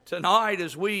Tonight,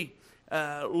 as we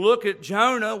look at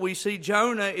Jonah, we see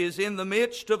Jonah is in the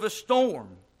midst of a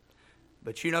storm.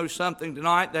 But you know something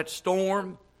tonight? That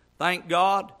storm, thank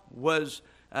God, was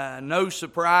no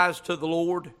surprise to the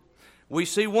Lord. We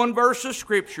see one verse of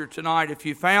Scripture tonight. If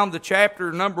you found the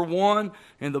chapter number 1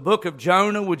 in the book of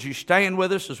Jonah, would you stand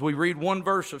with us as we read one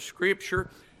verse of Scripture?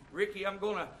 Ricky, I'm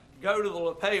going to go to the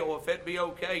lapel if that'd be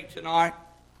okay tonight.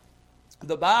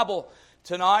 The Bible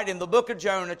tonight in the book of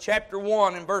Jonah, chapter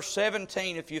 1 and verse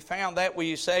 17, if you found that, will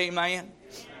you say amen?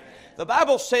 Amen. The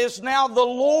Bible says, "Now the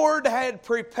Lord had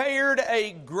prepared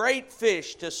a great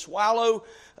fish to swallow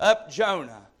up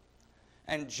Jonah.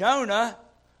 And Jonah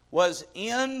was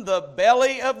in the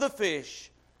belly of the fish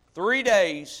 3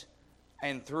 days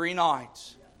and 3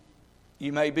 nights."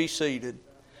 You may be seated.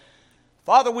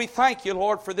 Father, we thank you,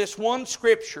 Lord, for this one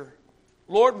Scripture.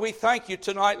 Lord, we thank you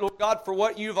tonight, Lord God, for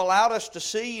what you've allowed us to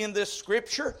see in this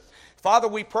Scripture. Father,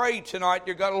 we pray tonight,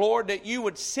 dear God, Lord, that you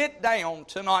would sit down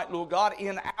tonight, Lord God,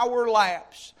 in our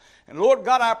laps. And Lord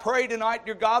God, I pray tonight,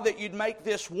 dear God, that you'd make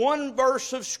this one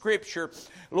verse of Scripture,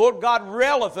 Lord God,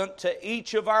 relevant to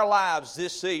each of our lives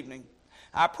this evening.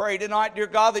 I pray tonight, dear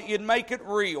God, that you'd make it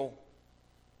real.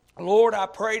 Lord, I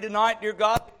pray tonight, dear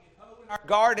God, that you'd open our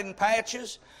garden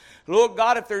patches. Lord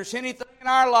God, if there's anything in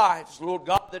our lives, Lord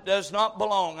God, that does not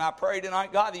belong, I pray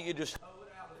tonight, God, that you just hoe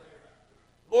it out of there.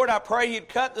 Lord, I pray you'd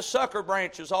cut the sucker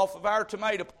branches off of our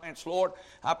tomato plants, Lord.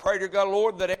 I pray, dear God,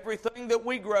 Lord, that everything that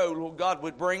we grow, Lord God,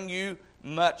 would bring you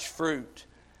much fruit.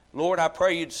 Lord, I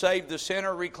pray you'd save the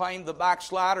sinner, reclaim the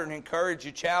backslider, and encourage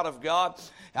you, child of God.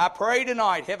 I pray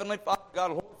tonight, Heavenly Father,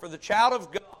 God, Lord, for the child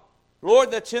of God, Lord,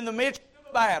 that's in the midst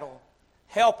of a battle.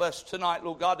 Help us tonight,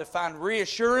 Lord God, to find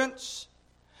reassurance.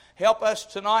 Help us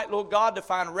tonight, Lord God, to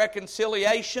find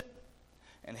reconciliation.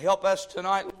 And help us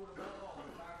tonight, Lord, to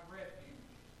find refuge.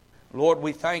 Lord,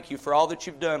 we thank you for all that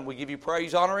you've done. We give you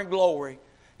praise, honor, and glory.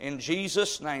 In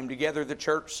Jesus' name, together the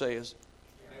church says,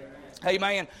 Amen.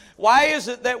 Amen. Why is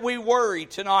it that we worry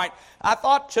tonight? I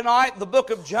thought tonight the book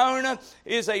of Jonah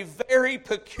is a very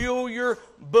peculiar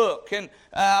book. And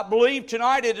I believe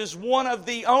tonight it is one of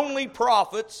the only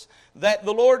prophets that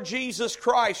the Lord Jesus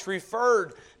Christ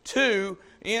referred to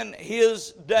in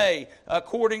His day,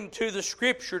 according to the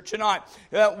Scripture tonight.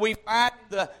 We find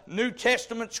the New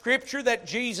Testament Scripture that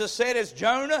Jesus said, as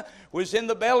Jonah was in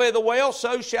the belly of the whale,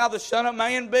 so shall the Son of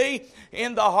Man be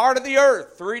in the heart of the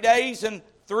earth 3 days and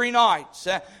 3 nights.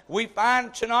 We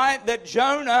find tonight that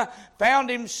Jonah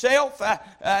found himself,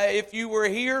 if you were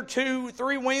here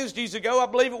 2-3 Wednesdays ago, I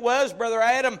believe it was, Brother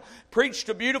Adam preached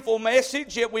a beautiful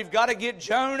message, yet we've got to get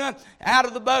Jonah out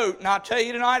of the boat. And I tell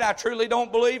you tonight, I truly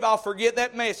don't believe I'll forget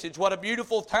that message. What a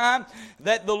beautiful time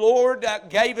that the Lord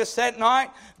gave us that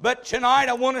night. But tonight,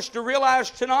 I want us to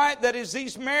realize tonight that as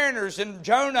these mariners and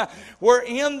Jonah were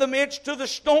in the midst of the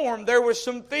storm, there was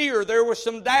some fear, there was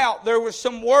some doubt, there was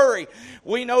some worry.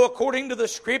 We know according to the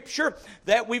Scripture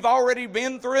that we've already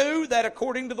been through, that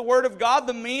according to the Word of God,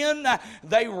 the men,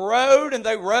 they rowed and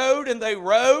they rowed and they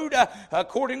rowed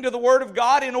according to the Word of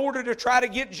God in order to try to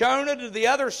get Jonah to the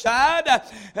other side.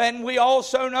 And we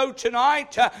also know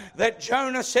tonight that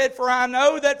Jonah said, "For I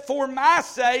know that for my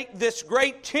sake this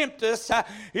great tempest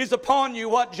is upon you."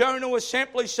 What Jonah was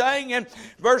simply saying in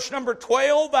verse number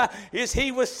 12 is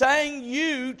he was saying,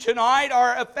 you tonight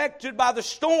are affected by the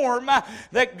storm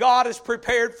that God has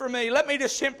prepared for me. Let me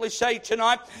just simply say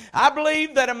tonight, I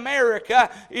believe that America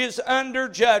is under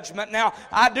judgment. Now,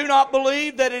 I do not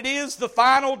believe that it is the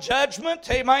final judgment.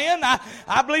 Amen.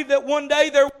 I believe that one day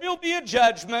there will be a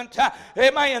judgment.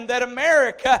 Amen. That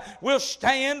America will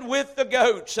stand with the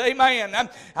goats. Amen.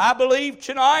 I believe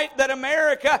tonight that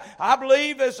America,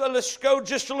 let's go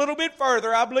just a little bit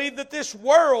further. I believe that this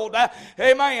world,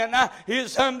 amen,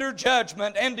 is under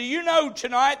judgment. And do you know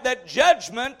tonight that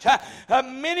judgment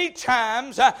many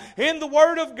times in the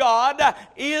Word of God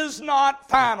is not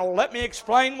final? Let me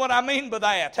explain what I mean by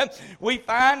that. We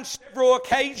find several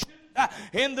occasions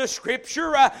in the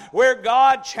Scripture where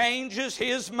God changes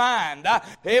His mind.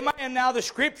 Amen. Now the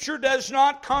Scripture does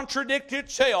not contradict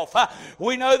itself.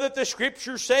 We know that the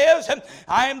Scripture says,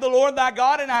 "I am the Lord thy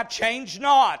God and I change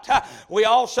not." We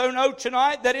also know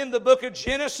tonight that in the book of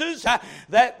Genesis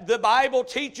that the Bible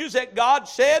teaches that God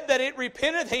said that it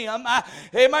repenteth Him,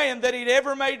 amen, that He'd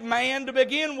ever made man to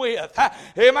begin with.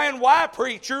 Amen. Why,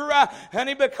 preacher?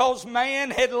 Honey, because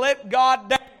man had let God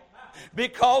down.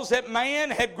 because that man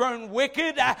had grown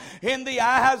wicked in the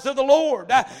eyes of the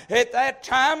Lord. At that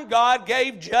time, God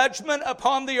gave judgment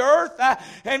upon the earth,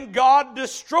 and God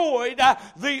destroyed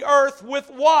the earth with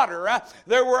water.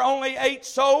 There were only 8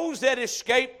 souls that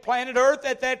escaped planet Earth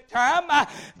at that time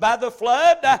by the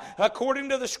flood. According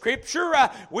to the Scripture,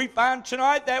 we find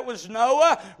tonight that was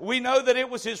Noah. We know that it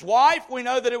was his wife. We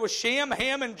know that it was Shem,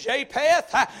 Ham, and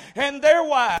Japheth, and their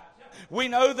wives. We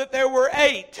know that there were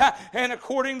 8, and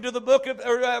according to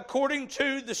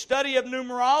the study of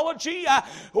numerology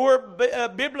or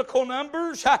biblical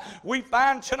numbers, we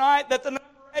find tonight that the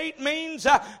 8 means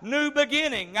new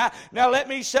beginning. Now let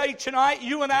me say tonight,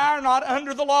 you and I are not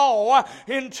under the law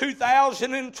in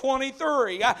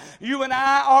 2023. You and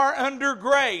I are under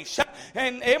grace.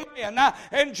 And amen.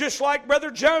 And just like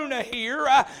Brother Jonah here,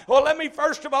 well, let me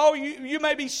first of all, you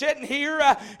may be sitting here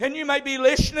and you may be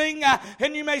listening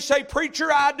and you may say,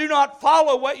 preacher, I do not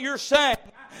follow what you're saying.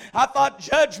 I thought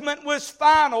judgment was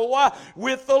final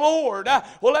with the Lord.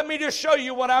 Well, let me just show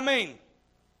you what I mean.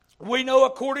 We know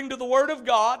according to the Word of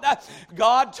God,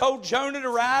 God told Jonah to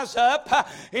rise up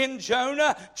in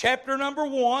Jonah chapter number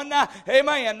 1,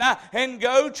 amen, and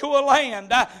go to a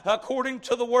land according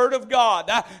to the Word of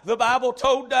God. The Bible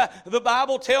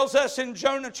tells us in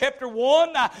Jonah chapter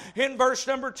 1 in verse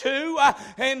number 2,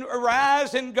 and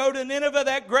arise and go to Nineveh,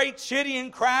 that great city,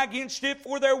 and cry against it,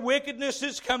 for their wickedness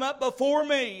has come up before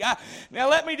me. Now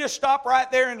let me just stop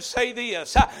right there and say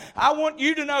this. I want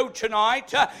you to know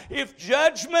tonight,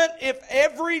 if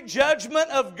every judgment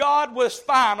of God was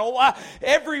final,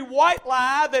 every white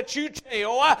lie that you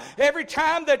tell, every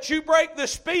time that you break the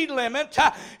speed limit,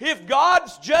 if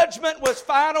God's judgment was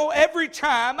final every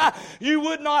time, you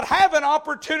would not have an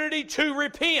opportunity to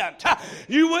repent.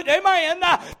 You would, amen,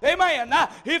 amen.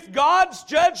 If God's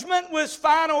judgment was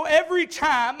final every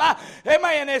time,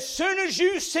 amen, as soon as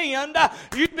you sinned,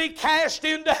 you'd be cast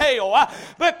into hell.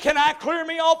 But can I clear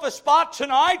me off a spot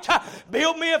tonight,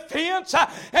 build me a fence,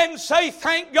 and say,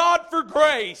 thank God for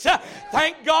grace.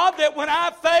 Thank God that when I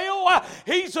fail,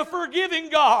 He's a forgiving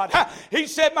God. He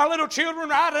said, my little children,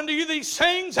 write unto you these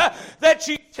things that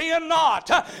ye sin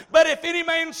not. But if any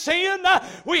man sin,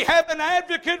 we have an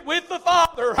advocate with the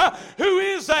Father. Who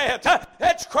is that?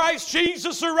 That's Christ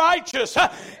Jesus the righteous.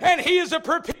 And He is a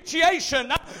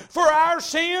propitiation for our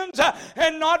sins,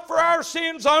 and not for our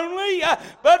sins only,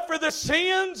 but for the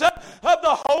sins of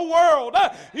the whole world.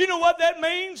 You know what that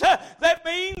means? That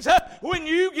means when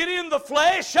you get in the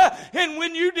flesh and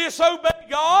when you disobey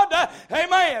God,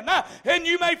 amen, and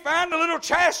you may find a little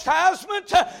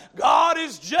chastisement, God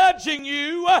is judging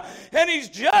you, and He's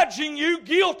judging you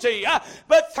guilty.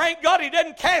 But thank God He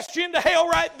doesn't cast you into hell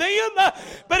right then,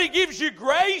 but He gives you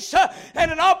grace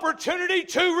and an opportunity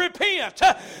to repent.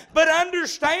 But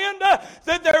understand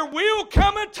that there will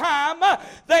come a time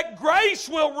that grace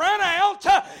will run out,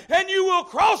 and you will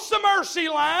cross the mercy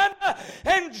line,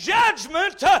 and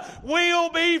judgment will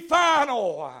be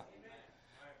final.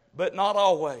 But not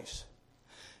always.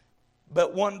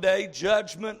 But one day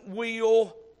judgment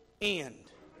will end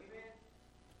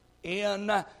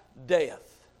in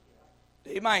death.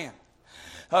 Amen.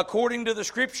 According to the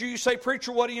Scripture, you say,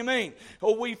 preacher, what do you mean?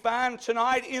 Well, we find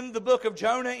tonight in the book of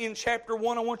Jonah in chapter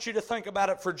 1, I want you to think about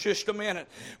it for just a minute.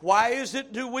 Why is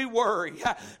it do we worry?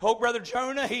 Oh, Brother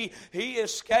Jonah, he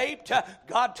escaped.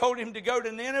 God told him to go to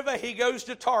Nineveh. He goes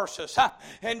to Tarsus.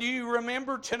 And do you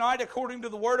remember tonight, according to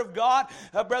the Word of God,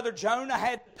 Brother Jonah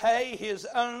had to pay his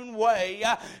own way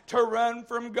to run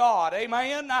from God.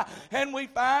 Amen? And we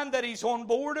find that he's on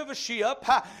board of a ship,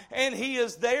 and he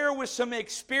is there with some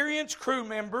experienced crew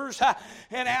members.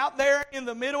 And out there in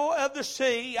the middle of the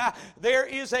sea, there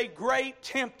is a great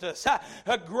tempest,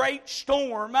 a great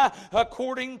storm,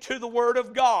 according to the Word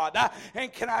of God.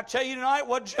 And can I tell you tonight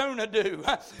what Jonah do?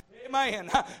 Amen.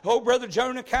 Oh, Brother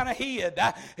Jonah kind of hid.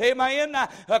 Amen.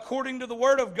 According to the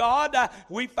Word of God,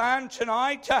 we find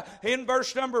tonight in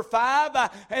verse number 5,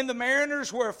 and the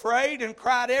mariners were afraid and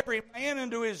cried every man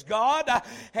unto his God,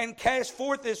 and cast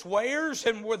forth his wares,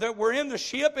 and were in the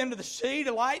ship into the sea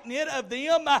to lighten it of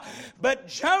them. But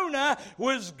Jonah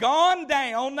was gone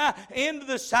down into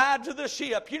the sides of the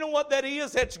ship. You know what that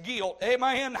is? That's guilt.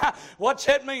 Amen. What's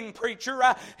that mean, preacher?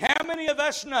 How many of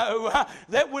us know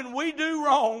that when we do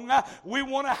wrong, we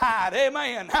want to hide.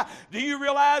 Amen. Do you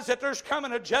realize that there's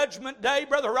coming a judgment day,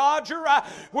 Brother Roger,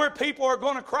 where people are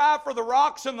going to cry for the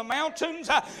rocks and the mountains,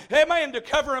 amen, to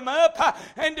cover them up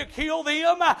and to kill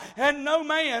them, and no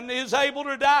man is able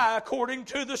to die according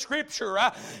to the Scripture.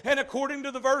 And according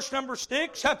to the verse number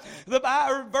 6,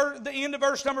 the end of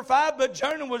verse number 5, but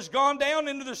Jonah was gone down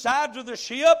into the sides of the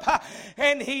ship,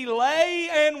 and he lay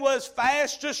and was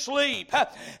fast asleep.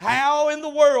 How in the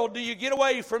world do you get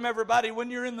away from everybody when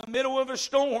you're in the middle of a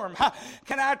storm?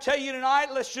 Can I tell you tonight,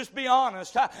 let's just be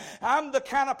honest. I'm the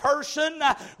kind of person,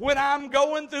 when I'm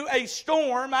going through a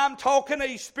storm, I'm talking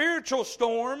a spiritual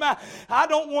storm, I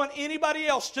don't want anybody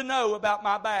else to know about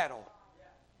my battle.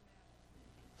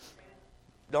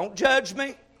 Don't judge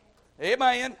me.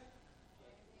 Amen.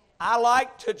 I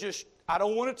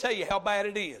don't want to tell you how bad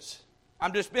it is.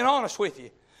 I'm just being honest with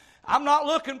you. I'm not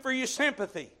looking for your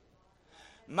sympathy.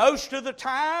 Most of the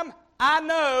time, I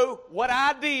know what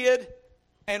I did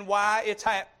and why it's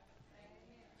happened.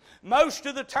 Most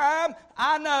of the time,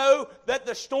 I know that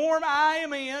the storm I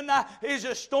am in is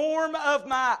a storm of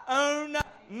my own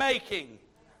making.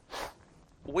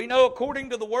 We know according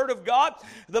to the Word of God,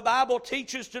 the Bible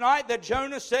teaches tonight that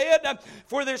Jonah said,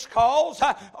 for this cause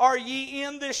are ye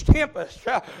in this tempest,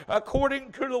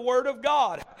 according to the Word of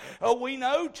God. We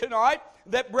know tonight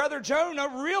that Brother Jonah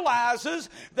realizes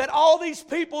that all these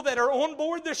people that are on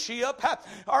board the ship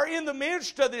are in the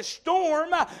midst of this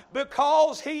storm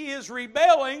because he is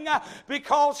rebelling,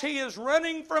 because he is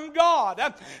running from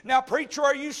God. Now, preacher,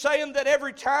 are you saying that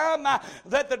every time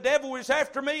that the devil is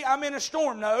after me, I'm in a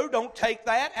storm? No, don't take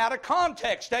that out of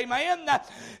context. Amen.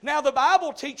 Now, the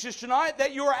Bible teaches tonight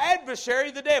that your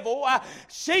adversary, the devil,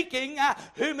 seeking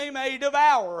whom he may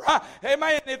devour.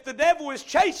 Amen. If the devil is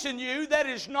chasing you, that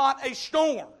is not a storm.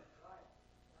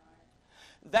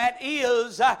 That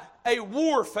is a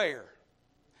warfare.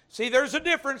 See, there's a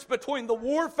difference between the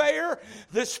warfare,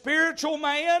 the spiritual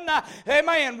man.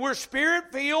 Amen. We're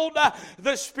spirit-filled.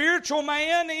 The spiritual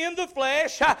man in the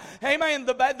flesh. Amen.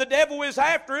 The devil is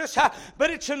after us. But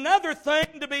it's another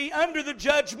thing to be under the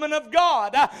judgment of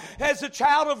God. As a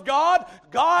child of God,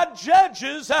 God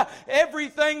judges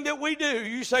everything that we do.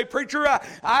 You say, preacher,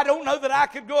 I don't know that I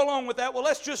could go along with that. Well,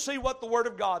 let's just see what the Word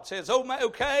of God says.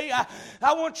 Okay,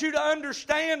 I want you to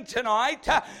understand tonight,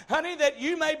 honey, that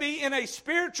you may be in a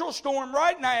spiritual storm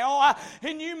right now,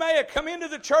 and you may have come into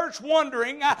the church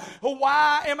wondering,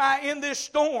 why am I in this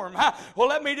storm? Well,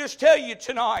 let me just tell you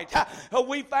tonight,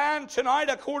 we find tonight,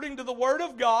 according to the Word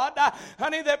of God,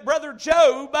 honey, that Brother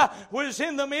Job was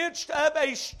in the midst of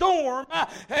a storm,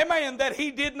 amen, that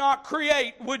he did not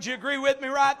create. Would you agree with me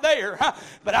right there?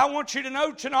 But I want you to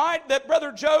know tonight that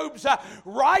Brother Job's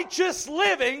righteous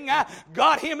living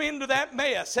got him into that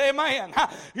mess. Amen.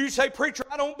 You say, preacher,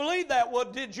 I don't believe that. Well,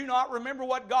 did you not remember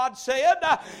what God said?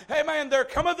 Amen. There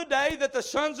cometh a day that the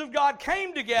sons of God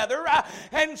came together,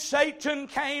 and Satan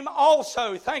came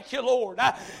also. Thank you, Lord.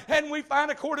 And we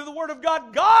find, according to the Word of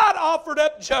God, God offered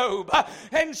up Job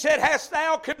and said, hast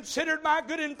thou considered my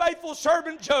good and faithful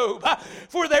servant Job?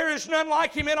 For there is none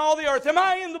like him in all the earth. Am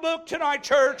I in the book tonight,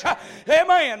 church?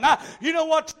 Amen. You know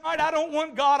what, tonight I don't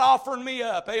want God offering me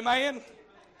up. Amen.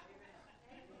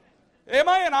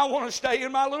 Amen. I want to stay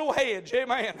in my little hedge.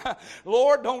 Amen.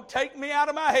 Lord, don't take me out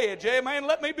of my hedge. Amen.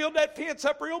 Let me build that fence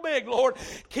up real big, Lord.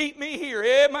 Keep me here.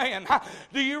 Amen.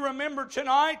 Do you remember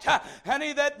tonight,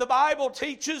 honey, that the Bible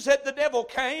teaches that the devil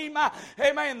came?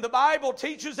 Amen. The Bible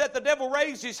teaches that the devil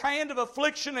raised his hand of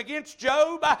affliction against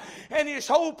Job, and his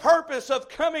whole purpose of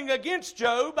coming against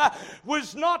Job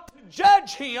was not to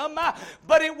judge him,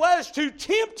 but it was to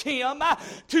tempt him,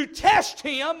 to test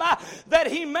him, that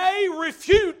he may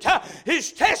refute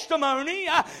his testimony.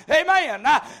 Amen.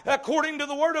 According to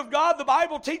the Word of God, the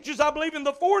Bible teaches, I believe in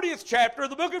the 40th chapter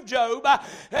of the book of Job,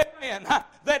 amen,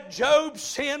 that Job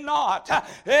sinned not.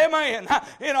 Amen.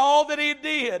 In all that he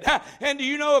did. And do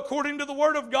you know, according to the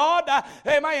Word of God,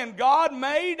 amen, God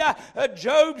made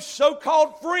Job's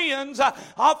so-called friends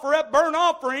offer up burnt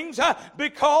offerings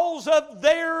because of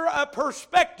their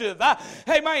perspective.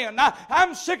 Amen.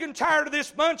 I'm sick and tired of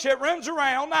this bunch that runs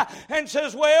around and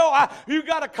says, well, you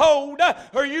got a cold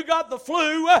or you got the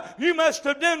flu, you must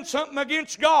have done something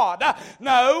against God.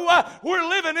 No, we're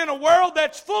living in a world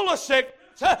that's full of sickness.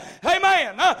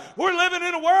 Amen. We're living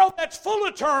in a world that's full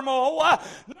of turmoil.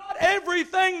 Not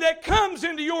everything that comes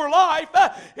into your life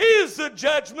is the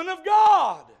judgment of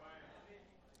God.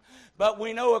 But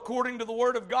we know, according to the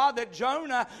Word of God, that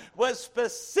Jonah was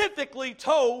specifically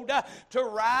told to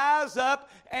rise up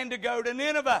and to go to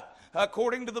Nineveh.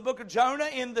 according to the book of Jonah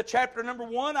in the chapter number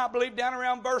 1, I believe down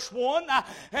around verse 1,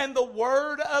 and the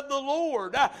word of the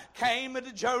Lord came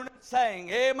to Jonah saying,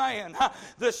 amen,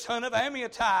 the son of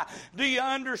Amittai. Do you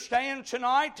understand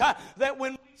tonight that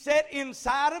when we sit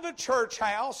inside of a church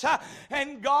house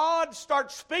and God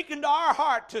starts speaking to our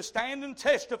heart to stand and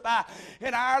testify,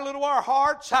 in our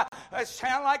hearts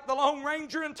sound like the Lone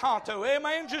Ranger and Tonto,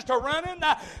 amen, just a running,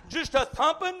 just a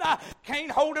thumping,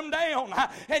 can't hold them down.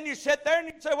 And you sit there and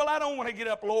you say, well, I don't want to get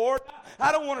up, Lord.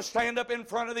 I don't want to stand up in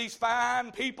front of these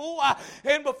fine people.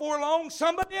 And before long,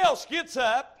 somebody else gets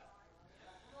up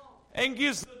and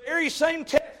gives the very same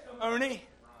testimony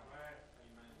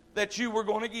that you were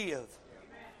going to give.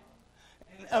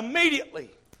 And immediately,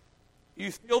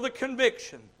 you feel the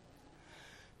conviction.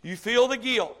 You feel the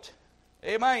guilt.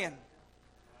 Amen.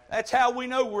 That's how we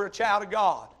know we're a child of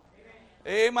God.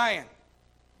 Amen.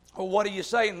 Well, what are you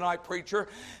saying tonight, preacher?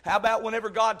 How about whenever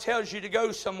God tells you to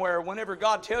go somewhere, whenever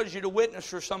God tells you to witness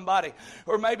for somebody,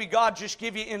 or maybe God just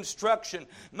give you instruction.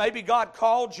 Maybe God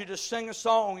called you to sing a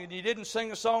song and you didn't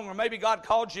sing a song, or maybe God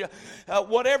called you,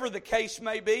 whatever the case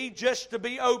may be, just to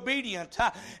be obedient,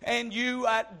 and you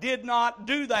did not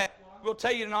do that. We'll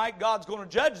tell you tonight, God's going to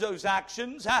judge those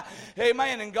actions.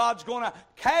 Amen. And God's going to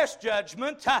cast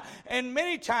judgment. And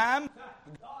many times,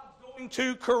 God's going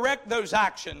to correct those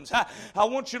actions. I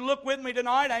want you to look with me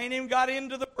tonight. I ain't even got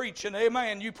into the preaching.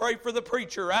 Amen. You pray for the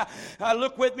preacher.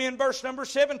 Look with me in verse number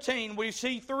 17. We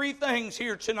see three things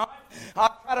here tonight.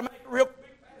 I'll try to make it real quick.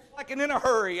 Like and in a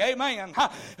hurry, amen.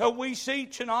 We see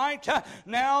tonight,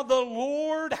 now the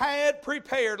Lord had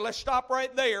prepared. Let's stop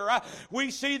right there.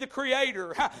 We see the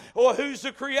Creator. Well, who's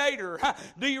the Creator?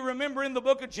 Do you remember in the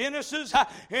book of Genesis,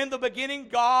 in the beginning,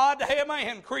 God,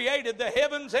 amen, created the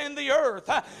heavens and the earth.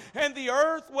 And the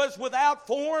earth was without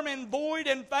form and void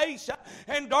and face,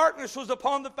 and darkness was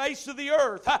upon the face of the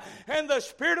earth. And the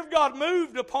Spirit of God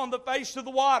moved upon the face of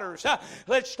the waters.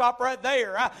 Let's stop right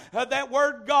there. That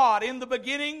word God, in the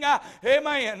beginning,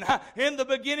 amen. In the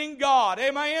beginning, God.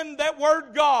 Amen. That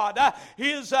word God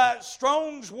is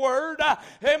Strong's word.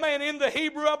 Amen. In the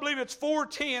Hebrew, I believe it's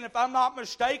 410, if I'm not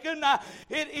mistaken.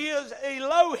 It is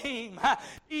Elohim.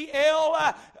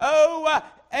 Elohim,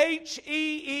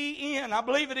 I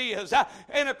believe it is.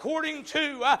 And according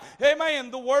to,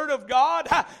 amen, the Word of God,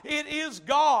 it is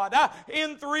God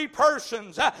in three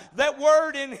persons. That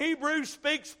word in Hebrew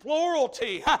speaks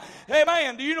plurality.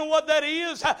 Amen. Do you know what that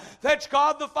is? That's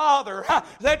God the Father.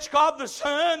 That's God the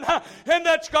Son. And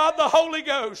that's God the Holy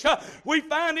Ghost. We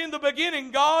find in the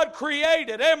beginning God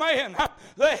created, amen,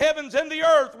 the heavens and the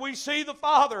earth. We see the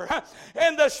Father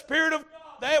and the Spirit of God.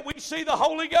 That we see the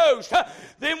Holy Ghost.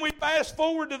 Then we fast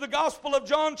forward to the Gospel of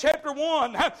John chapter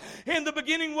 1. In the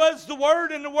beginning was the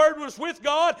Word, and the Word was with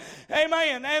God.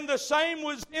 Amen. And the same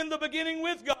was in the beginning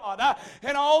with God.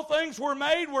 And all things were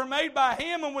made by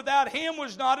Him, and without Him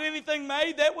was not anything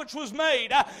made that which was made.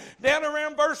 Down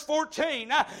around verse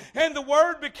 14. And the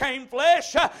Word became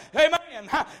flesh. Amen.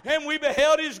 And we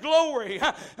beheld His glory.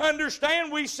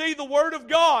 Understand, we see the Word of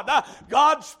God.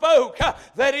 God spoke.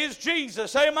 That is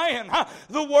Jesus. Amen.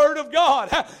 The Word of God.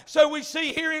 So we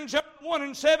see here in John 1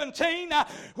 and 17,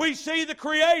 we see the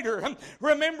Creator.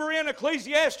 Remember in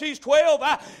Ecclesiastes 12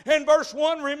 and verse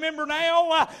 1, remember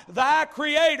now thy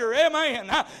Creator. Amen.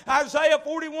 Isaiah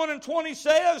 41 and 20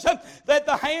 says that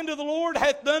the hand of the Lord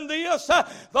hath done this. The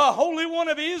Holy One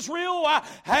of Israel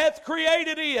hath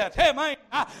created it. Amen.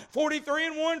 43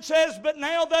 and 1 says, but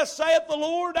now thus saith the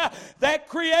Lord that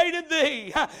created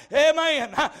thee.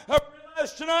 Amen.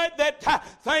 Tonight that,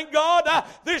 thank God,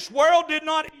 this world did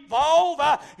not evolve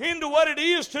into what it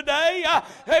is today.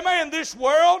 Amen. This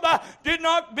world did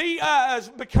not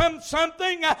become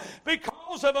something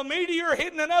because of a meteor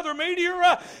hitting another meteor.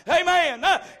 Amen.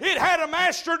 It had a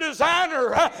master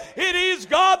designer. It is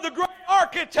God the great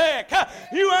architect.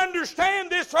 You understand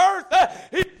this earth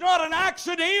is not an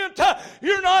accident.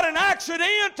 You're not an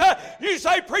accident. You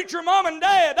say, preacher, mom and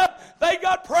dad, they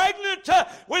got pregnant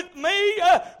with me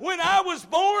when I was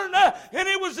born, and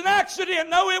it was an accident.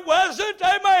 No, it wasn't.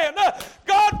 Amen.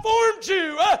 God formed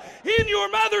you in your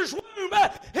mother's womb.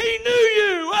 He knew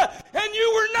you, and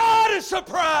you were not a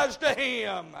surprise to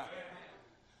Him.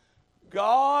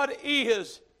 God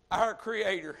is our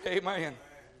Creator. Amen.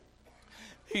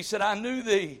 He said, I knew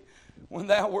thee when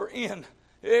thou were in.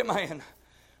 Amen.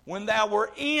 When thou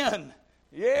were in.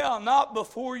 Yeah, not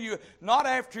before you, not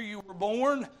after you were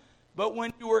born, but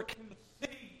when you were conceived.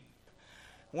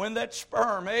 When that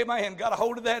sperm, amen, got a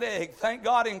hold of that egg, thank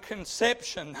God in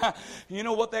conception. You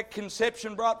know what that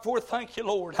conception brought forth? Thank you,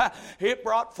 Lord. It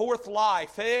brought forth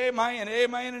life. Amen,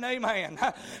 amen, and amen.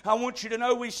 I want you to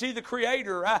know we see the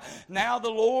Creator. Now the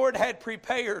Lord had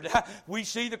prepared. We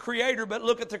see the Creator, but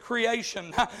look at the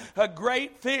creation. A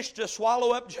great fish to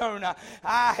swallow up Jonah.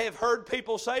 I have heard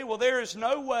people say, well, there is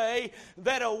no way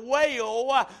that a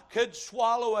whale could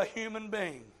swallow a human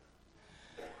being.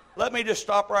 Let me just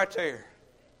stop right there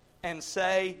and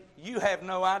say, you have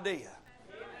no idea.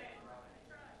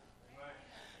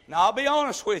 Now, I'll be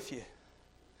honest with you.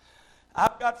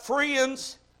 I've got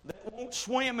friends that won't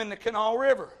swim in the Kanawha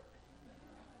River.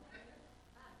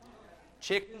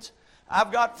 Chickens.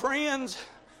 I've got friends,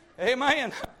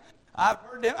 amen.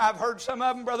 I've heard some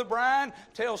of them, Brother Brian,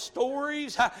 tell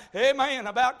stories, amen,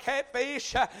 about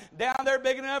catfish down there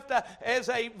big enough as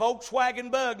a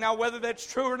Volkswagen Bug. Now, whether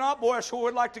that's true or not, boy, I sure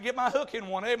would like to get my hook in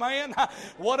one, amen.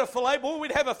 What a fillet. Boy,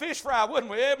 we'd have a fish fry,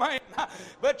 wouldn't we, amen.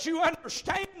 But you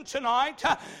understand tonight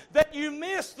that you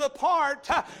missed the part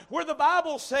where the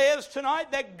Bible says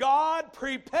tonight that God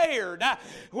prepared,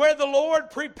 where the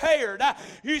Lord prepared.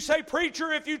 You say,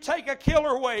 preacher, if you take a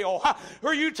killer whale,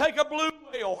 or you take a blue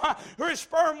whale, or a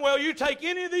sperm whale, you take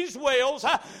any of these whales,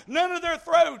 none of their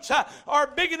throats are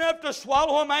big enough to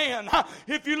swallow a man.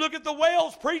 If you look at the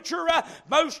whales, preacher,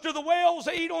 most of the whales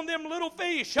eat on them little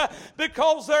fish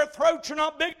because their throats are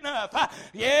not big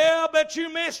enough. Yeah, but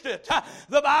you missed it.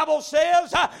 The Bible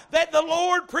says that the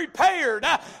Lord prepared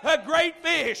a great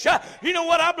fish. You know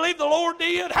what I believe the Lord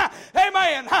did?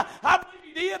 Amen. I believe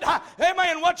did.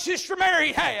 Amen. What Sister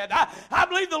Mary had. I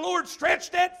believe the Lord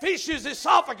stretched that fish's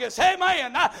esophagus.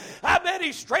 Amen. I bet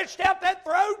He stretched out that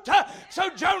throat so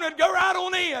Jonah would go right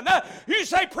on in. You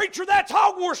say, preacher, that's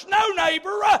hogwash. No,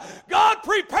 neighbor. God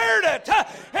prepared it.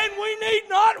 And we need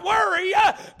not worry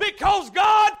because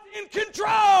God's in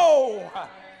control.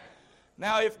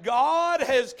 Now, if God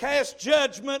has cast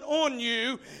judgment on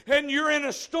you and you're in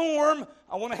a storm,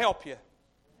 I want to help you.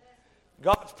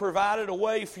 God's provided a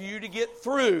way for you to get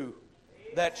through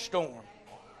that storm.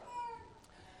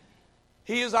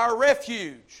 He is our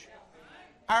refuge,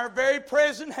 our very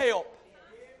present help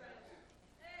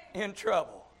in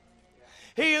trouble.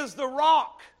 He is the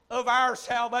rock of our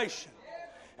salvation,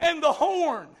 and the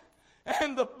horn,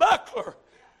 and the buckler.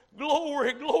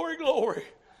 Glory, glory, glory.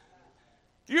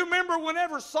 You remember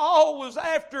whenever Saul was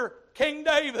after King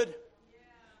David?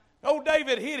 Old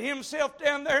David hid himself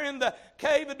down there in the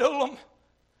cave of Adullam.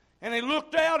 And he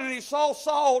looked out and he saw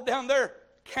Saul down there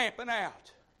camping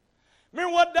out.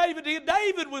 Remember what David did?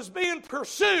 David was being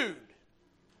pursued.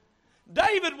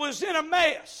 David was in a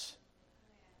mess.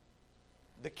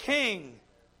 The king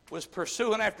was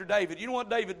pursuing after David. You know what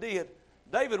David did?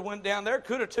 David went down there,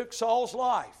 could have took Saul's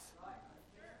life.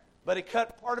 But he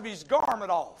cut part of his garment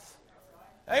off.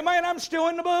 Amen, I'm still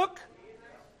in the book.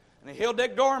 And he held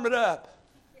that garment up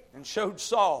and showed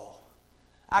Saul.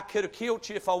 I could have killed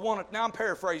you if I wanted. Now I'm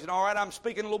paraphrasing, all right? I'm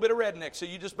speaking a little bit of redneck, so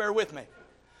you just bear with me.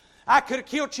 I could have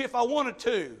killed you if I wanted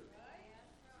to.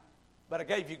 But I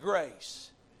gave you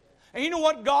grace. And you know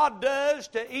what God does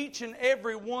to each and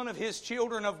every one of His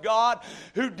children of God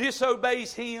who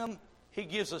disobeys Him? He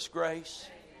gives us grace.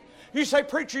 You say,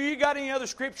 preacher, you got any other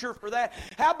scripture for that?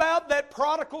 How about that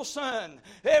prodigal son?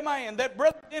 Amen. That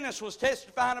Brother Dennis was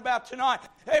testifying about tonight.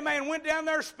 Amen. Went down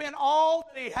there, spent all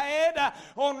that he had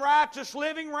on righteous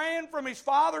living, ran from his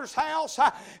father's house.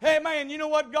 Amen. You know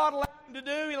what God allowed him to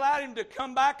do? He allowed him to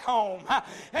come back home.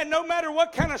 And no matter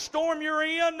what kind of storm you're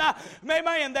in,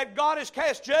 amen, that God has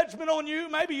cast judgment on you.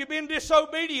 Maybe you've been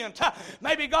disobedient.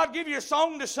 Maybe God give you a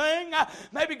song to sing.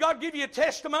 Maybe God give you a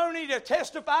testimony to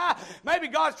testify. Maybe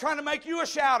God's trying to make you a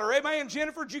shouter. Amen.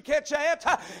 Jennifer, did you catch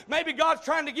that? Maybe God's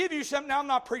trying to give you something. Now, I'm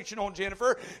not preaching on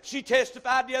Jennifer. She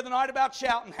testified the other night about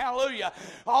shouting. Hallelujah.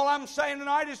 All I'm saying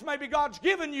tonight is maybe God's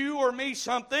given you or me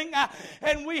something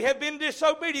and we have been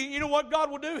disobedient. You know what God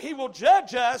will do? He will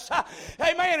judge us.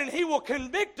 Amen. And He will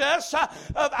convict us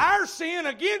of our sin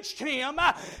against Him.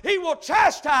 He will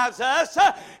chastise us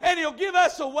and He'll give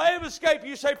us a way of escape.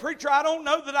 You say, preacher, I don't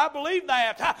know that I believe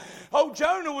that. Oh,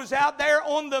 Jonah was out there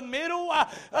on the middle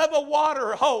of a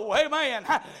water hole. Amen.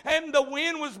 And the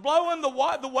wind was blowing.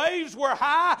 The waves were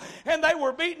high and they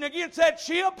were beating against that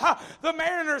ship. The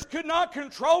mariners could not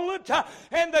control it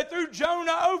and they threw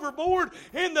Jonah overboard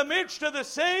in the midst of the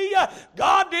sea.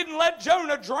 God didn't let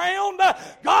Jonah drown.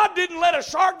 God didn't let a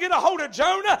shark get a hold of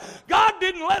Jonah. God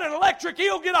didn't let an electric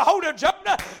eel get a hold of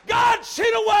Jonah. God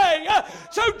sent a way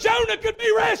so Jonah could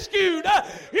be rescued.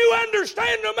 You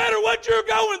understand, no matter what you're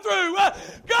going through,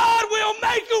 God will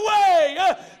make a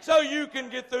way so you can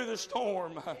get through the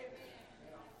storm.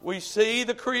 We see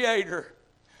the Creator.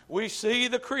 We see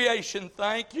the creation.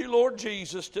 Thank you, Lord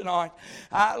Jesus, tonight.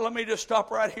 Let me just stop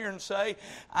right here and say,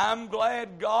 I'm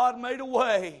glad God made a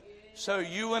way so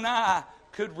you and I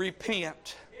could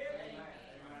repent.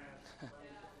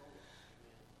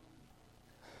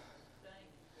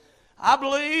 I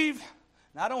believe,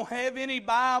 and I don't have any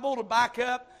Bible to back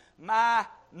up my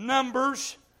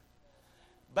numbers,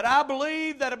 but I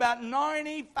believe that about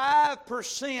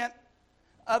 95%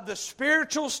 of the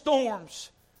spiritual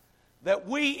storms that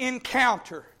we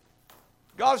encounter,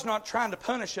 God's not trying to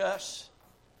punish us.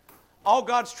 All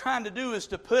God's trying to do is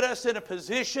to put us in a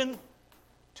position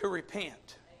to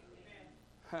repent.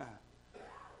 What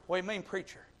do you mean,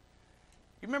 preacher?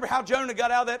 You remember how Jonah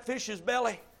got out of that fish's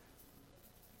belly?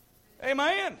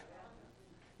 Amen.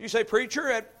 You say, preacher,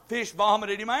 that fish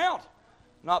vomited him out.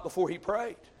 Not before he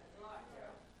prayed.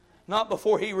 Not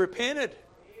before he repented.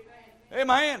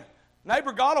 Amen.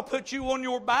 Neighbor, God will put you on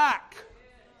your back.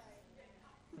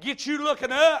 Get you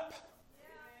looking up.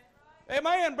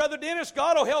 Amen. Brother Dennis,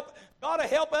 God will help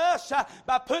us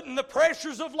by putting the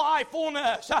pressures of life on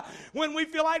us. When we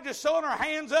feel like just throwing our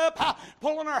hands up,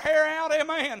 pulling our hair out,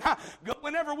 amen.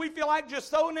 Whenever we feel like just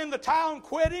throwing in the towel and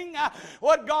quitting,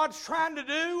 what God's trying to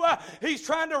do, He's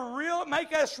trying to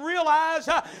make us realize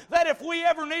that if we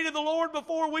ever needed the Lord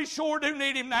before, we sure do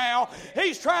need Him now.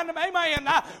 He's trying to, amen.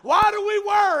 Why do we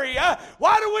worry?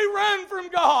 Why do we run from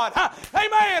God?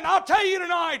 Amen. I'll tell you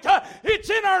tonight, it's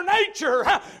in our nature.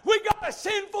 We got a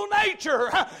sinful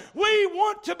nature. We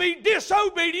want to be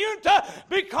disobedient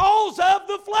because of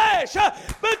the flesh.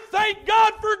 But thank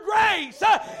God for grace.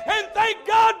 And thank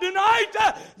God tonight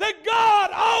that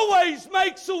God always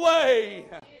makes a way.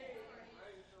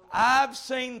 I've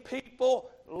seen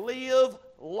people live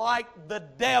like the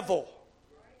devil.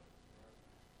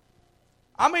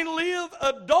 I mean, live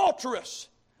adulterous,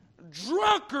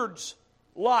 drunkards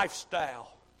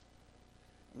lifestyle.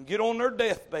 And get on their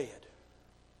deathbed.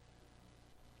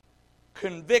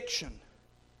 Conviction.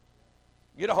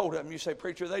 Get a hold of them. You say,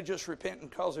 preacher, they just repenting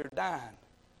because they're dying.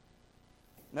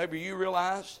 Maybe you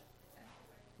realize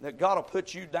that God will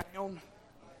put you down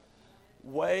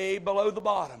way below the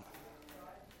bottom.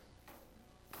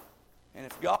 And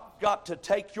if God got to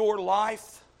take your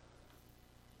life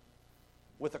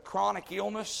with a chronic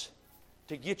illness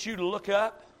to get you to look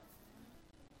up,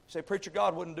 say, preacher,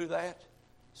 God wouldn't do that.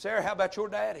 Sarah, how about your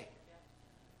daddy?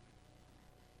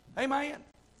 Amen.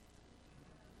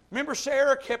 Remember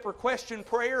Sarah kept requesting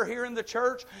prayer here in the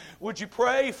church? Would you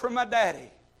pray for my daddy?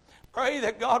 Pray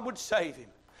that God would save him.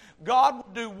 God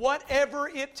would do whatever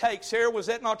it takes. Sarah, was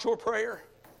that not your prayer?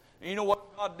 And you know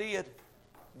what God did?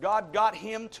 God got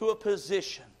him to a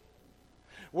position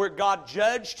where God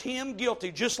judged him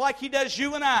guilty, just like He does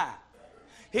you and I.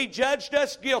 He judged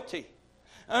us guilty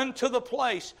unto the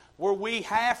place where we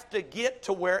have to get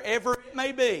to wherever it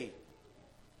may be.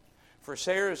 For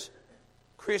Sarah's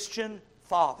Christian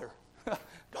father.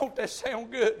 Don't that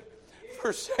sound good?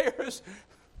 For Sarah's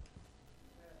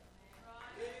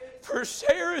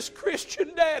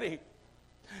Christian daddy,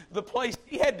 the place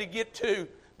he had to get to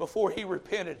before he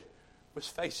repented was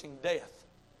facing death.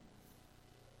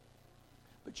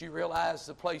 But you realize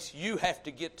the place you have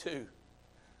to get to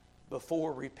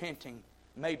before repenting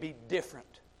may be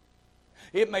different.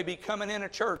 It may be coming in a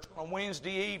church on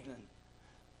Wednesday evening.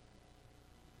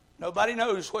 Nobody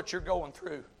knows what you're going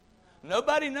through.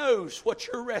 Nobody knows what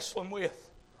you're wrestling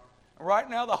with. Right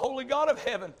now, the holy God of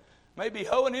heaven may be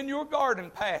hoeing in your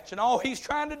garden patch, and all He's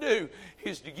trying to do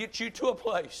is to get you to a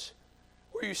place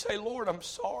where you say, Lord, I'm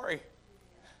sorry.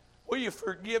 Will you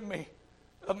forgive me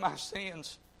of my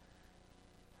sins?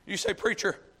 You say,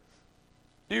 preacher,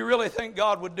 do you really think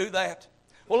God would do that?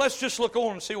 Well, let's just look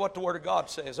on and see what the Word of God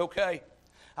says, okay?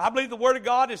 I believe the Word of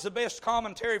God is the best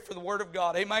commentary for the Word of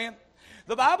God. Amen?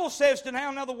 The Bible says to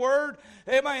now the Word,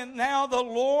 amen, now the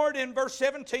Lord, in verse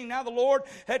 17, now the Lord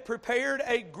had prepared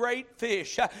a great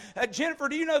fish. Jennifer,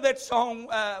 do you know that song,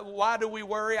 Why Do We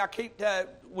Worry?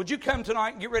 Would you come tonight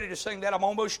and get ready to sing that? I'm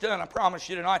almost done, I promise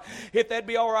you tonight. If that'd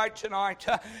be all right tonight.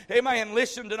 Amen.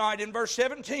 Listen tonight. In verse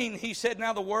 17, he said,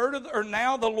 now the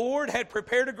Lord had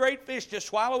prepared a great fish to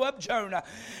swallow up Jonah.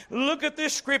 Look at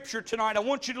this scripture tonight. I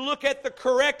want you to look at the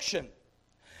correction.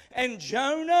 And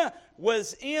Jonah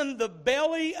was in the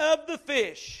belly of the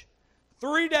fish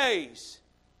 3 days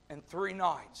and 3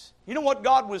 nights. You know what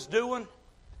God was doing?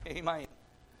 Amen.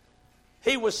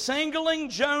 He was singling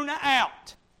Jonah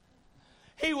out.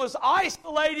 He was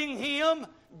isolating him,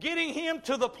 getting him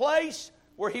to the place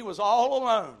where he was all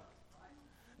alone.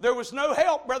 There was no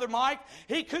help, Brother Mike.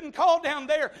 He couldn't call down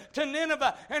there to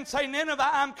Nineveh and say, Nineveh,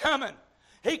 I'm coming.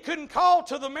 He couldn't call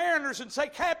to the mariners and say,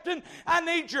 Captain, I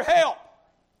need your help.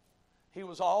 He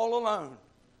was all alone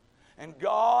And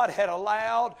God had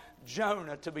allowed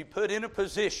Jonah to be put in a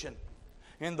position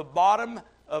in the bottom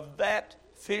of that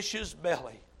fish's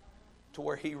belly to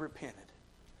where he repented.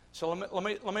 So let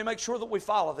me make sure that we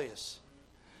follow this.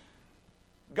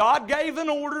 God gave an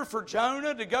order for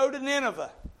Jonah to go to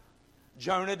Nineveh.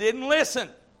 Jonah didn't listen.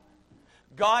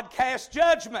 God cast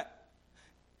judgment.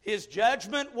 His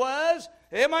judgment was,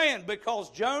 amen,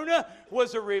 because Jonah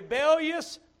was a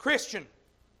rebellious Christian.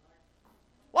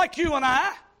 Like you and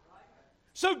I.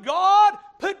 So God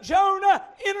put Jonah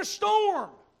in a storm.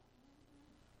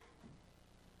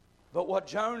 But what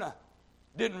Jonah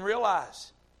didn't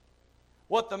realize,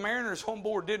 what the mariners on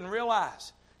board didn't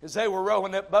realize, is they were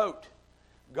rowing that boat.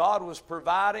 God was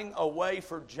providing a way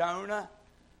for Jonah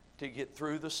to get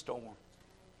through the storm.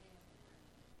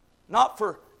 Not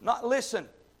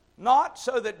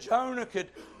so that Jonah could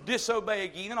disobey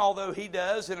again, although he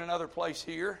does in another place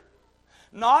here.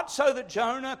 Not so that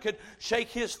Jonah could shake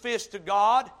his fist to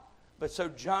God, but so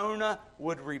Jonah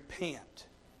would repent.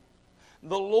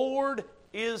 The Lord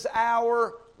is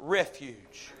our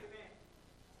refuge.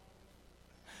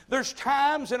 There's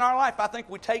times in our life I think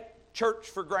we take church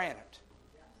for granted.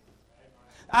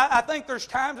 I think there's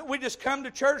times that we just come to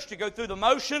church to go through the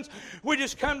motions. We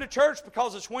just come to church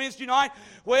because it's Wednesday night.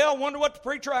 Well, I wonder what the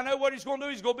preacher, I know what he's going to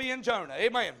do. He's going to be in Jonah.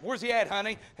 Amen. Where's he at,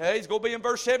 honey? He's going to be in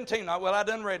verse 17. Well, I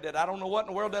done read that. I don't know what in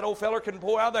the world that old feller can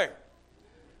pull out there.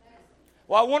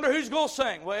 Well, I wonder who's going to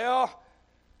sing. Well,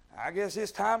 I guess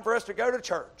it's time for us to go to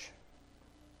church.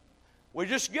 We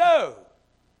just go.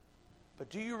 But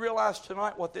do you realize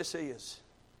tonight what this is?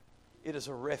 It is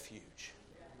a refuge.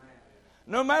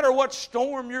 No matter what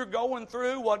storm you're going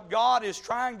through, what God is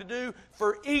trying to do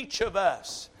for each of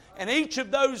us, and each of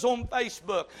those on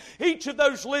Facebook, each of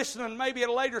those listening maybe at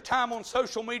a later time on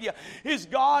social media, is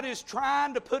God is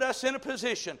trying to put us in a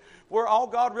position where all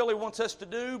God really wants us to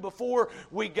do before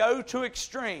we go to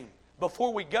extreme,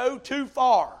 before we go too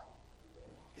far,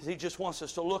 is He just wants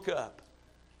us to look up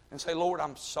and say, Lord,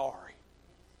 I'm sorry.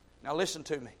 Now listen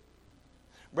to me.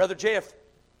 Brother Jeff,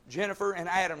 Jennifer, and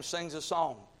Adam sings a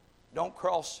song. Don't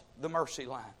cross the mercy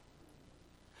line.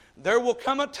 There will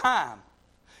come a time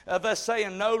of us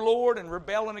saying no, Lord, and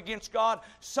rebelling against God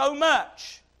so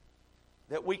much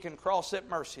that we can cross that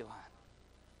mercy line.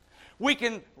 We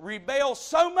can rebel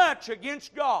so much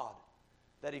against God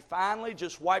that He finally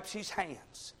just wipes His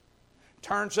hands,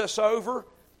 turns us over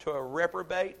to a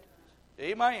reprobate.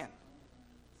 Amen.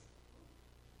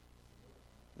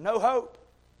 No hope.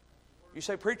 You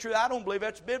say, preacher, I don't believe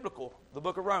that's biblical. The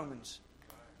book of Romans.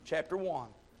 Chapter 1.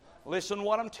 Listen to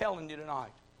what I'm telling you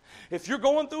tonight. If you're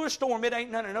going through a storm, it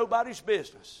ain't none of nobody's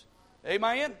business.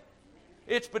 Amen?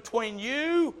 It's between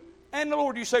you and the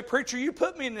Lord. You say, preacher, you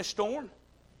put me in this storm.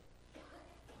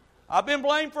 I've been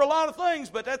blamed for a lot of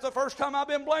things, but that's the first time I've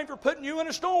been blamed for putting you in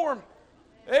a storm.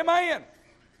 Amen?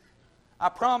 I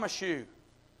promise you,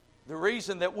 the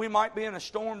reason that we might be in a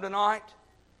storm tonight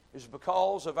is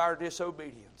because of our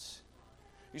disobedience.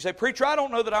 You say, preacher, I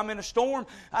don't know that I'm in a storm.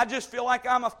 I just feel like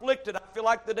I'm afflicted. I feel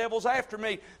like the devil's after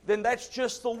me. Then that's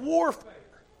just the warfare.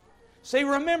 See,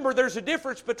 remember, there's a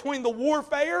difference between the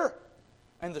warfare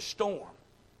and the storm.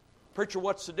 Preacher,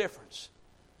 what's the difference?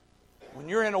 When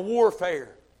you're in a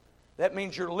warfare, that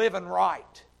means you're living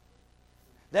right.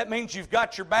 That means you've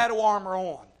got your battle armor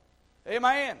on.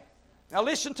 Amen. Now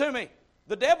listen to me.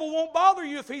 The devil won't bother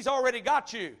you if he's already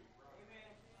got you.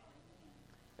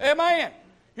 Amen.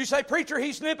 You say, preacher,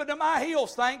 he's nipping at my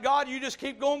heels. Thank God you just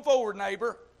keep going forward,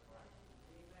 neighbor.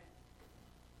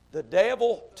 The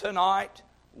devil tonight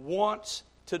wants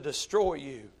to destroy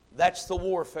you. That's the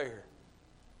warfare.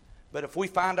 But if we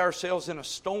find ourselves in a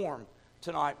storm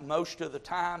tonight, most of the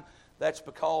time, that's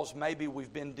because maybe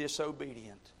we've been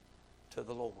disobedient to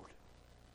the Lord.